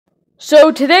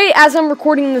So today, as I'm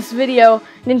recording this video,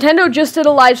 Nintendo just did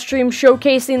a live stream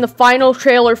showcasing the final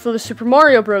trailer for the Super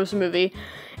Mario Bros. Movie.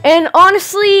 And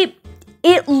honestly,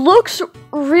 it looks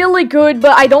really good,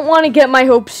 but I don't want to get my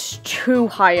hopes too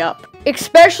high up.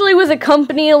 Especially with a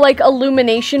company like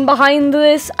Illumination behind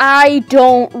this, I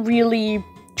don't really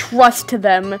trust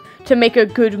them to make a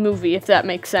good movie, if that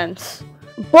makes sense.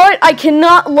 But I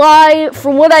cannot lie,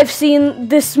 from what I've seen,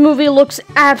 this movie looks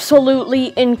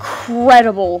absolutely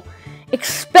incredible.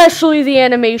 Especially the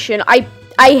animation. I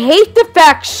hate the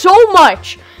fact so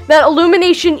much that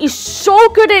Illumination is so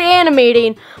good at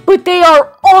animating, but they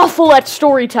are awful at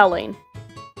storytelling.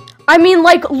 I mean,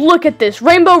 like, look at this.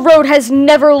 Rainbow Road has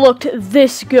never looked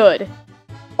this good.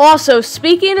 Also,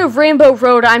 speaking of Rainbow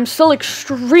Road, I'm still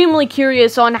extremely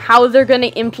curious on how they're going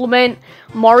to implement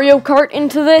Mario Kart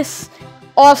into this.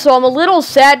 Also, I'm a little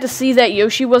sad to see that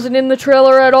Yoshi wasn't in the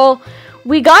trailer at all.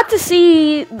 We got to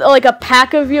see, like, a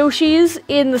pack of Yoshis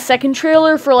in the second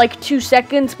trailer for, like, 2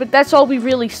 seconds, but that's all we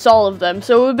really saw of them,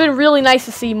 so it would have been really nice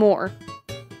to see more.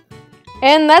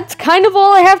 And that's kind of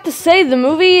all I have to say. The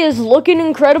movie is looking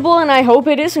incredible, and I hope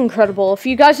it is incredible. If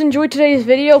you guys enjoyed today's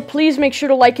video, please make sure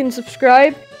to like and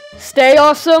subscribe. Stay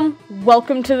awesome.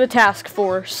 Welcome to the task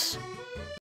force.